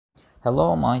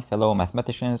Hello my fellow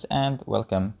mathematicians and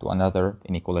welcome to another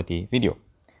inequality video.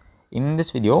 In this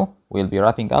video, we'll be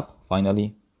wrapping up,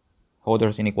 finally,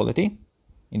 Holder's inequality.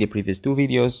 In the previous two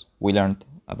videos, we learned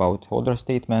about Holder's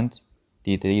statement,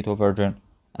 the Tito version,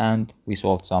 and we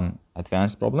solved some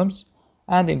advanced problems.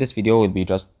 And in this video, we'll be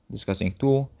just discussing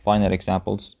two final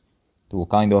examples to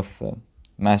kind of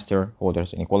master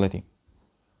Holder's inequality.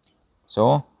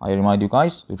 So, I remind you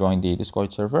guys to join the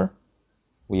Discord server.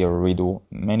 We do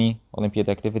many Olympiad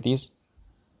activities.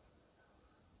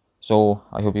 So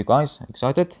I hope you guys are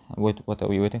excited. What are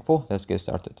we waiting for? Let's get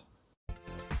started.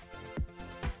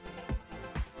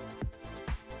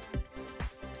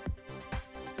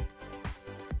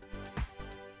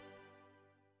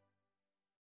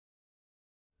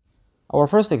 Our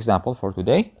first example for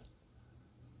today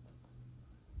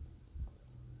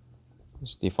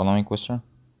is the following question.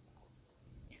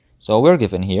 So we're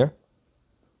given here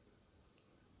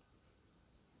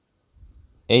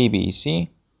A, B, C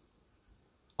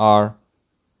are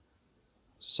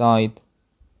side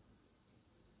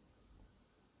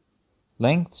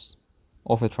lengths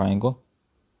of a triangle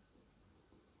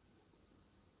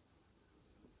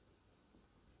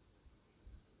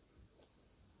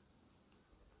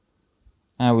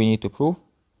and we need to prove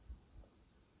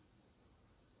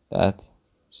that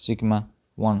sigma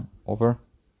 1 over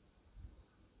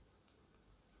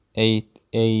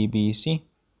 8abc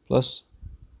plus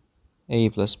a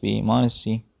plus b minus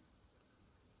c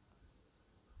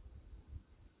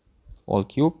all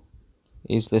cube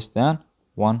is less than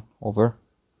 1 over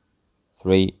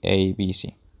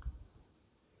 3abc.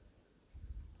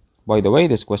 By the way,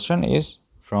 this question is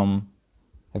from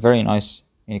a very nice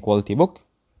inequality book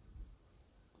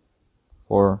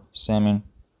for Samin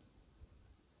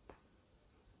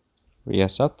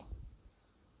Riyasat.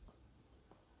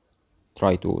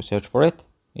 Try to search for it.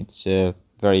 It's a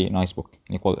very nice book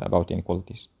about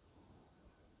inequalities.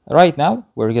 Right now,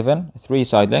 we're given 3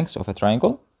 side lengths of a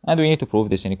triangle, and we need to prove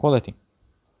this inequality.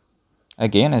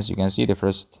 Again, as you can see, the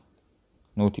first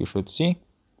note you should see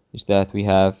is that we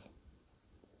have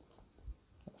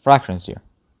fractions here.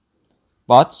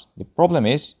 But the problem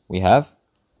is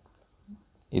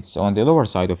it's on the lower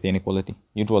side of the inequality.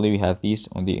 Usually we have these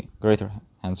on the greater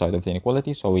hand side of the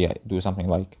inequality, so we do something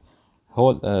like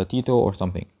Tito or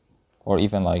something, or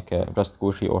even like just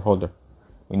Cauchy or Holder.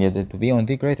 We need it to be on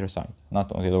the greater side,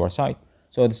 not on the lower side.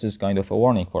 So this is kind of a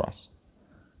warning for us.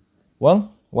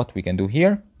 Well, what we can do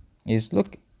here is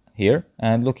look here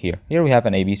and look here. Here we have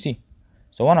an ABC.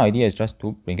 So one idea is just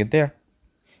to bring it there.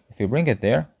 If you bring it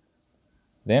there,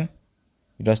 then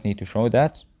you just need to show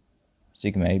that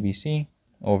sigma ABC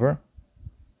over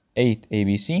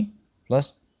 8abc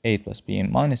plus a plus b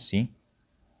minus c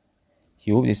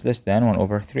cubed is less than 1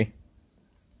 over 3.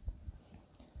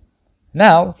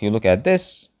 Now, if you look at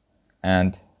this,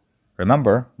 and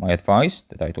remember my advice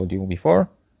that I told you before,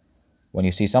 when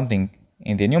you see something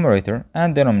in the numerator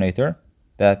and denominator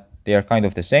that they are kind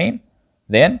of the same,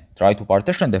 then try to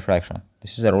partition the fraction.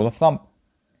 This is a rule of thumb.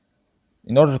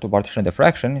 In order to partition the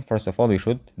fraction, first of all, we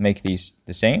should make these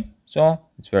the same. So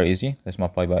it's very easy. Let's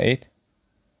multiply by 8.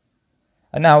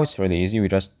 And now it's really easy. We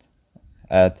just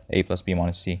add a plus b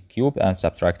minus c cubed and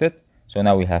subtract it. So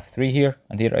now we have 3 here,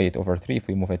 and here 8 over 3. If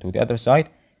we move it to the other side,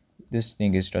 this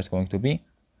thing is just going to be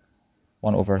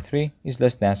 1 over 3 is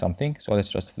less than something. So let's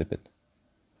just flip it.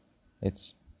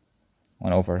 It's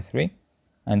 1 over 3.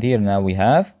 And here now we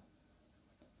have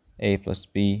a plus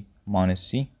b minus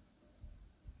c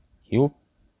cubed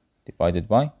divided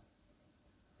by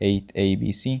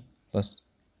 8abc plus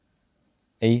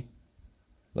a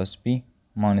plus b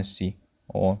minus c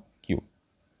all cubed.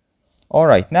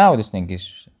 Alright, now this thing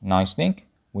is nice thing.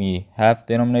 We have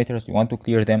denominators, we want to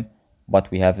clear them,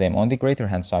 but we have them on the greater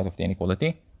hand side of the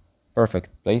inequality. Perfect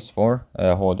place for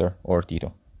Holder or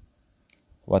Tito.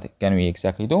 What can we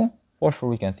exactly do? For sure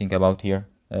we can think about here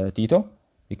Tito,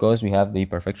 because we have the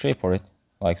perfect shape for it,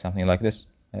 like something like this,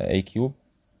 a cubed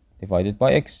divided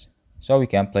by x. So we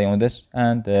can play on this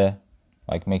and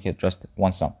like make it just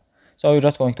one sum. So we're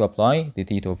just going to apply the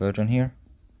Tito version here.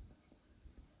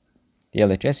 The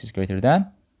LHS is greater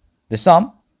than the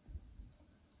sum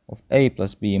of a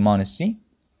plus b minus c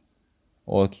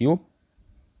all cubed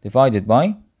divided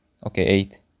by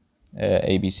 8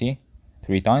 abc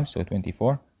 3 times, so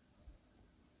 24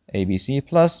 abc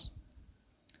plus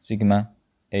sigma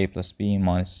a plus b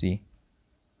minus c,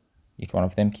 each one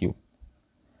of them cubed.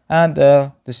 And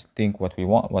this thing, what we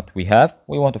want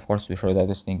of course to show that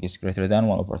this thing is greater than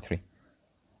 1 over 3.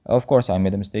 Of course I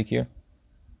made a mistake here.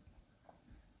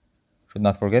 Should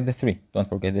not forget the 3. Don't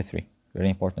forget the 3. Very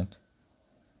important.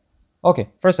 Okay,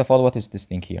 first of all, what is this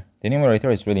thing here? The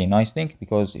numerator is really a nice thing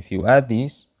because if you add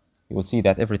these, you will see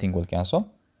that everything will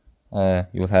cancel.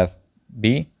 You will have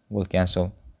b will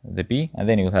cancel the b, and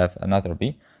then you will have another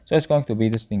b. So it's going to be,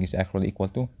 this thing is actually equal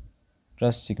to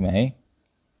just sigma a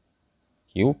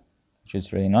cube, which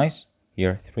is really nice.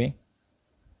 Here 3,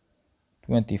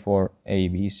 24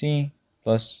 abc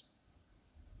plus,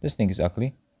 this thing is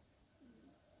ugly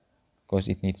because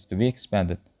it needs to be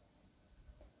expanded,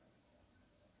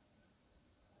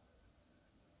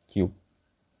 cube.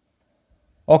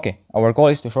 Okay, our goal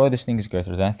is to show this thing is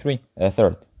greater than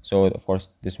third. So of course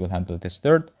this will handle this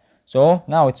third. So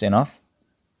now it's enough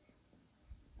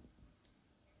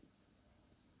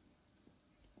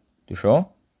to show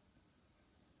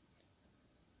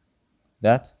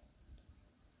that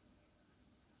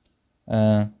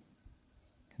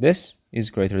this is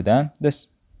greater than this.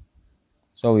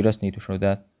 So we just need to show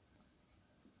that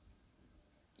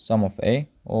sum of a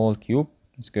all cube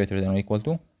is greater than or equal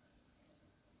to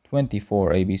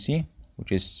 24 abc,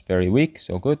 which is very weak,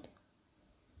 so good.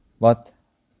 But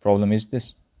problem is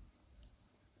this,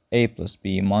 a plus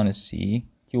b minus c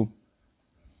cube.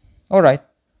 Alright,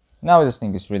 now this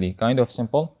thing is really kind of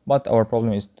simple, but our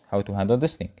problem is how to handle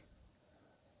this thing.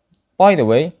 By the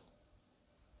way,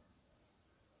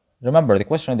 remember the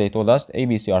question they told us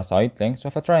ABC are side lengths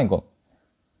of a triangle.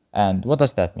 And what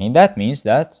does that mean? That means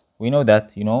that we know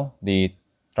that, the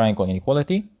triangle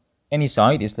inequality, any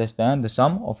side is less than the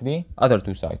sum of the other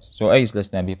two sides. So A is less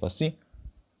than B plus C,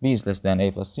 B is less than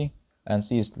A plus C, and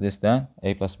C is less than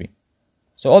A plus B.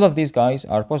 So all of these guys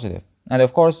are positive. And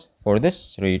of course, for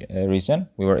this reason,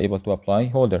 we were able to apply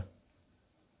Holder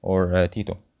or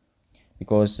Tito,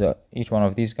 because each one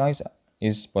of these guys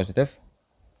is positive.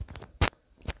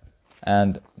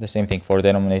 And the same thing for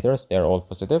denominators, they are all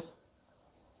positive.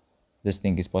 This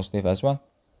thing is positive as well.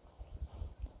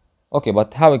 Okay,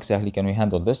 but how exactly can we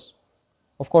handle this?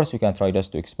 Of course, you can try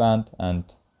just to expand and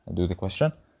do the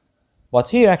question. But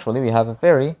here actually we have a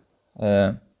very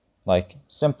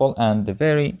simple and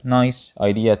very nice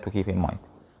idea to keep in mind.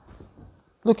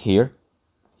 Look here.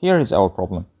 Here is our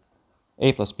problem.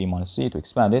 A plus B minus C, to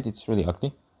expand it, it's really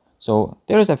ugly. So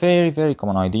there is a very, very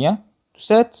common idea to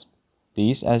set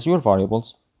these as your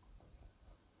variables.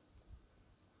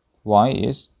 Y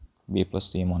is B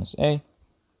plus C minus A,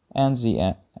 and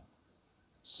Z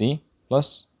C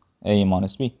plus A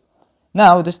minus B.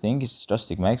 Now this thing is just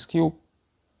sigma x cube.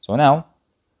 So now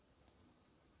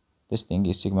this thing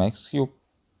is sigma x cube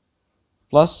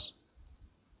plus,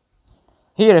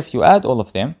 here if you add all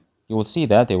of them, you will see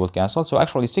that they will cancel. So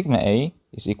actually sigma A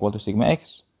is equal to sigma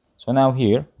x. So now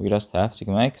here we just have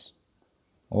sigma x.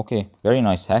 Okay, very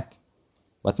nice hack.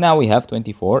 But now we have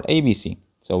 24 ABC.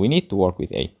 So we need to work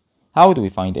with A. How do we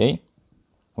find A?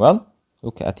 Well,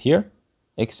 look at here.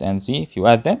 X and Z, if you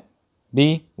add them,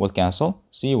 B will cancel,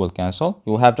 C will cancel.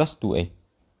 You will have just 2A.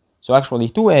 So actually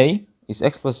 2A is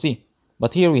X plus Z.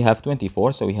 But here we have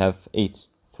 24, so we have 8.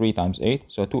 3 times 8,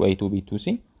 so 2A, 2B,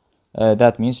 2C.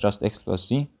 That means just X plus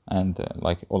Z and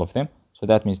like all of them. So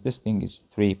that means this thing is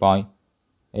 3 pi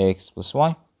X plus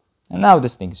Y. And now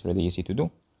this thing is really easy to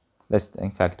do. Let's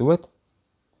in fact do it.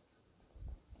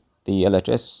 The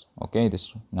LHS, okay,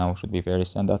 this now should be very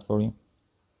standard for you.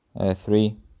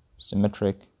 3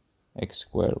 symmetric x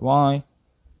squared y,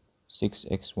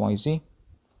 6xyz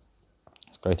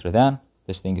is greater than.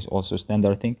 This thing is also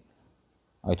standard thing.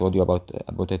 I told you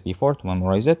about it before to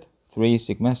memorize it. 3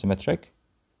 sigma symmetric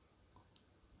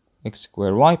x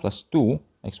squared y plus 2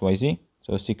 xyz,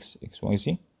 so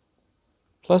 6xyz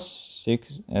plus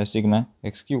 6 sigma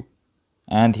x cube.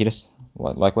 And here's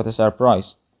what is our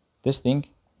price? This thing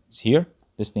is here,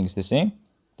 this thing is the same,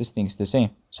 this thing is the same.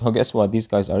 So guess what? These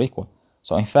guys are equal.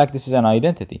 So in fact, this is an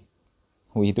identity.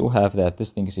 We do have that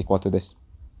this thing is equal to this.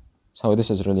 So this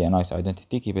is really a nice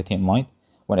identity. Keep it in mind.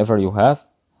 Whenever you have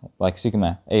like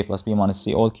sigma A plus B minus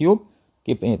C all cube,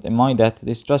 keep it in mind that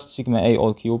this is just sigma A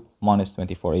all cube minus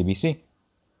 24 ABC.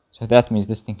 So that means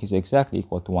this thing is exactly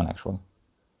equal to 1 actually.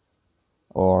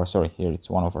 Or sorry, here it's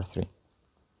 1 over 3.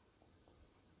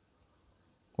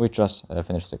 We just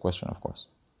finished the question, of course.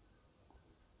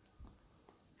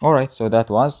 Alright, so that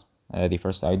was the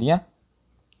first idea.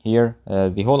 Here,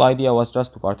 the whole idea was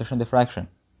just to partition the fraction.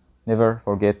 Never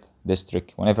forget this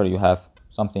trick. Whenever you have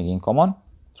something in common,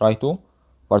 try to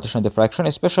partition the fraction,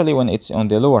 especially when it's on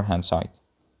the lower hand side.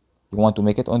 You want to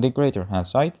make it on the greater hand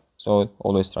side, so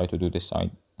always try to do this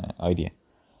side idea.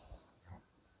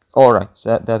 Alright,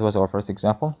 so that was our first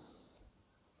example.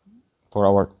 For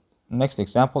our next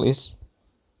example is,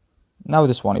 now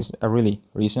this one is a really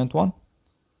recent one.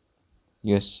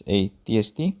 USA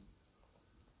TST,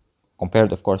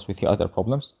 compared of course with the other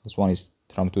problems. This one is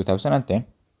from 2010.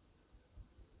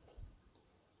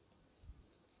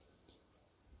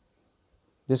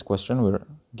 This question we're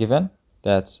given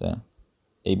that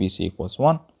ABC equals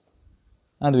 1,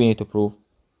 and we need to prove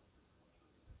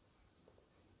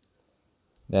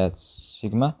that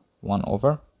sigma 1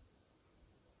 over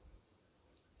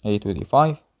a to the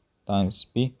 5 times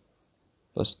b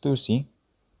plus 2c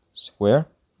square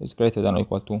is greater than or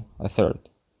equal to a third.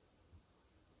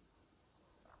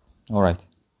 Alright.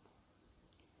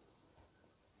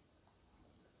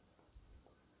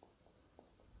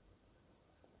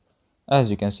 As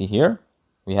you can see here,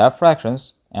 we have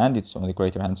fractions and it's on the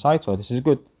greater hand side, so this is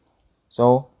good.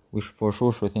 So we for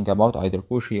sure should think about either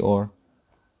Cauchy or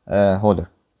Holder.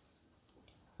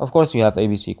 Of course, you have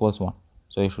ABC equals 1,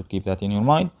 so you should keep that in your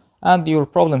mind. And your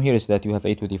problem here is that you have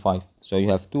a to the 5, so you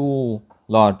have too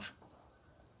large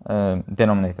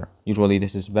denominator. Usually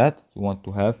this is bad. You want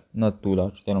to have not too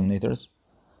large denominators.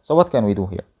 So what can we do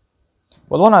here?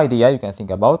 Well, one idea you can think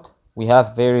about, we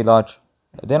have very large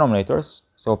denominators,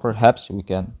 so perhaps we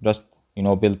can just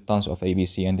build tons of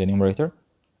ABC in the numerator.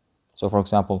 So for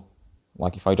example,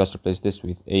 like if I just replace this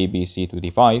with ABC to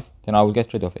the 5, then I will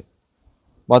get rid of it.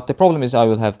 But the problem is I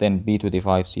will have then b to the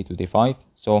 5, c to the 5.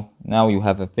 So now you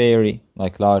have a very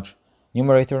large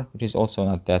numerator, which is also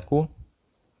not that cool.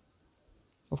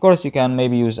 Of course, you can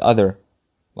maybe use other,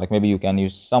 maybe you can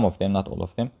use some of them, not all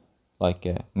of them.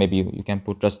 Maybe you can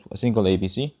put just a single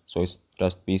ABC, so it's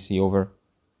just BC over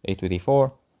a to the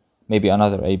 4. Maybe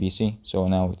another ABC, so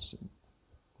now it's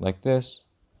like this.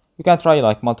 You can try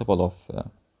multiple of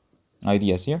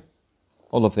ideas here.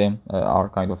 All of them are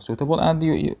kind of suitable, and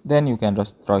then you can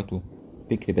just try to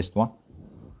pick the best one.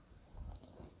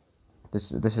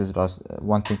 This is just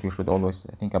one thing you should always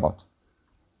think about.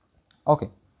 Okay.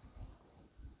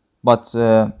 But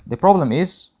the problem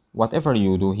is, whatever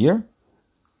you do here,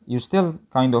 you still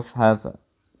kind of have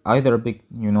either a big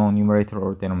numerator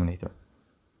or denominator.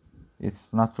 It's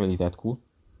not really that cool,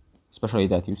 especially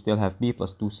that you still have b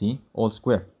plus 2c all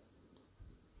square.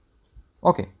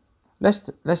 Okay,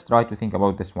 let's try to think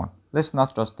about this one. Let's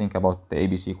not just think about the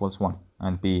ABC equals 1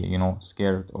 and be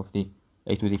scared of the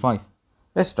a to the 5.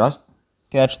 Let's just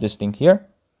catch this thing here,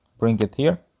 bring it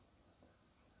here,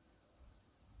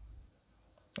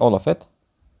 all of it,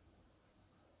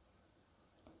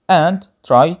 and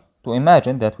try to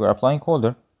imagine that we're applying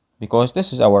Holder, because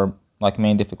this is our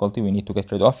main difficulty we need to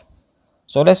get rid of.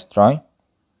 So let's try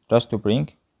just to bring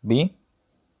b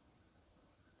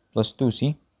plus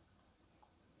 2c.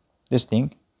 This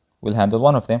thing will handle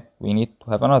one of them. We need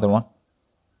to have another one,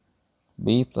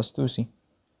 b plus 2c.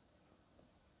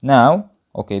 Now,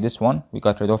 okay, this one we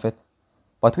got rid of it,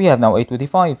 but we have now a to the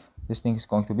 5. This thing is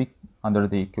going to be under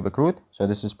the cubic root, so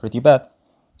this is pretty bad.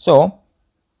 So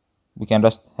we can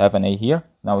just have an a here.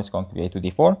 Now it's going to be a to the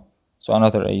 4, so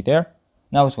another a there.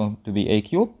 Now it's going to be a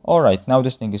cube. Alright, now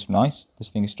this thing is nice.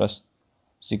 This thing is just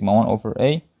sigma 1 over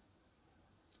a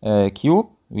cube.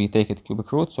 We take it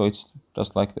cubic root, so it's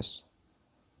just like this.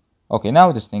 Okay,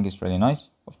 now this thing is really nice.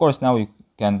 Of course, now you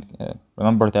can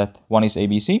remember that 1 is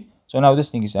ABC, so now this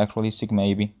thing is actually sigma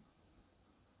AB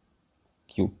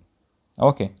cube.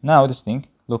 Okay, now this thing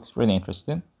looks really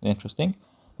interesting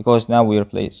because now we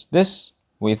replace this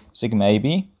with sigma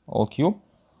AB all cube.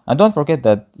 And don't forget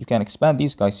that you can expand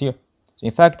these guys here. So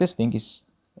in fact, this thing is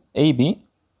AB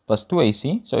plus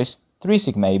 2AC, so it's 3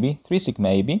 sigma AB, 3 sigma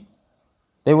AB.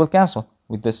 They will cancel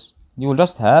with this. You will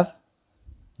just have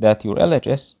that your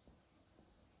LHS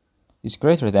is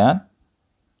greater than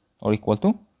or equal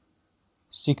to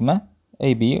sigma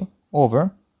AB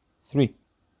over 3.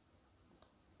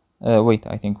 Wait,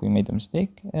 I think we made a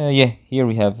mistake. Yeah, here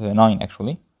we have 9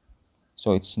 actually,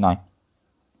 so it's 9.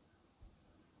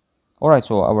 Alright,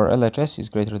 so our LHS is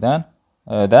greater than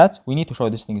that. We need to show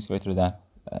this thing is greater than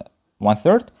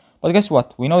 1/3. But guess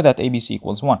what? We know that ABC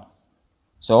equals 1.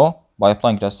 So by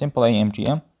applying just simple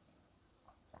AMGM,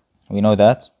 we know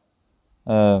that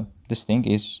this thing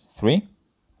is 3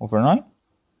 over 9,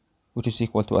 which is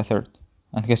equal to 1/3.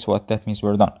 And guess what? That means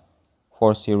we're done. Of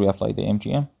course, here we apply the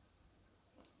MGM,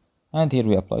 and here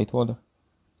we apply it Holder.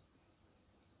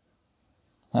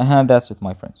 And that's it,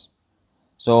 my friends.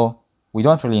 So we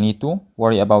don't really need to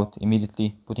worry about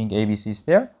immediately putting ABCs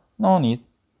there. No need.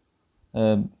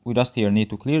 We just here need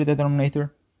to clear the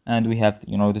denominator, and we have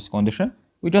this condition.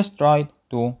 We just tried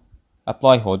to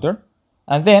apply Holder,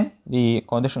 and then the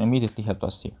condition immediately helped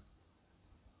us here.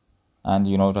 And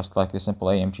just like the simple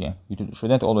AMGM, you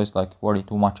shouldn't always worry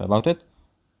too much about it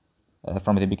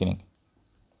from the beginning.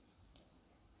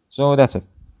 So that's it.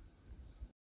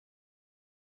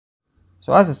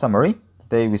 So as a summary,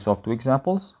 today we solved 2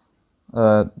 examples.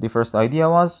 The first idea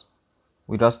was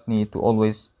we just need to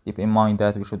always keep in mind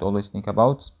that we should always think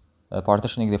about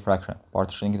partitioning the fraction.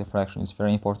 Partitioning the fraction is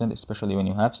very important, especially when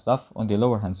you have stuff on the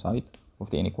lower hand side of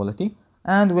the inequality,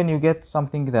 and when you get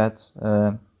something that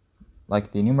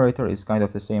like the numerator is kind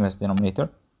of the same as denominator,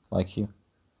 like here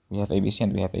we have ABC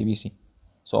and we have ABC.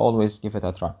 So always give it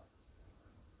a try.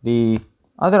 The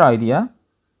other idea,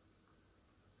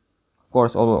 of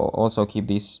course, also keep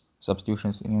these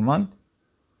substitutions in your mind,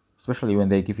 especially when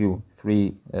they give you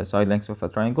three side lengths of a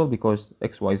triangle, because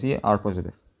x, y, z are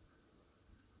positive.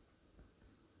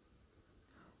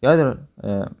 The other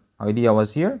idea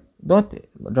was here, don't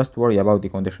just worry about the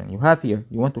condition. You have here,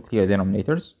 you want to clear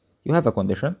denominators, you have a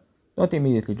condition. Don't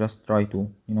immediately just try to,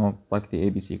 plug the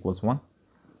ABC equals 1.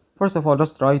 First of all,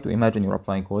 just try to imagine you're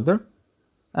applying order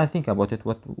and think about it.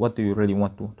 What do you really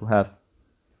want to have?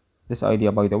 This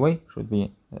idea, by the way, should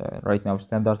be right now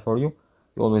standard for you.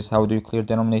 You always, how do you clear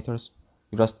denominators?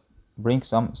 You just bring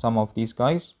some of these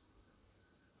guys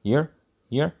here,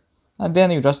 and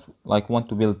then you just want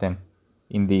to build them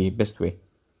in the best way.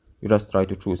 You just try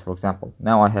to choose, for example,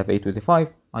 now I have a to the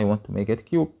 5, I want to make it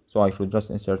cube, so I should just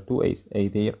insert two a's, a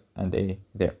there and a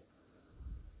there.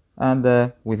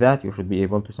 And with that, you should be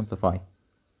able to simplify.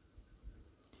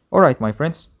 Alright, my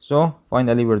friends, so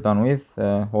finally we're done with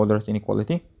Holder's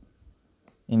inequality.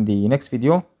 In the next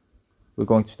video, we're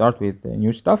going to start with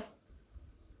new stuff.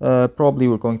 Probably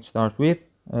we're going to start with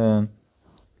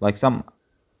some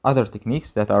other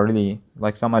techniques that are really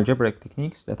some algebraic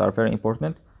techniques that are very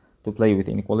important to play with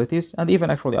inequalities, and even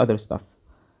actually other stuff.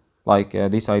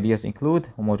 These ideas include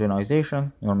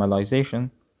homogenization, normalization,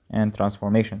 and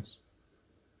transformations.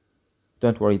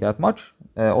 Don't worry that much.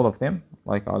 All of them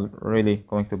are really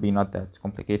going to be not that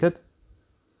complicated.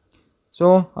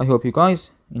 So I hope you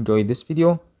guys enjoyed this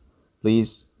video.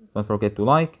 Please don't forget to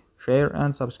like, share,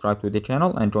 and subscribe to the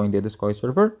channel and join the Discord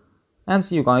server. And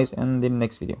see you guys in the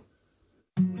next video.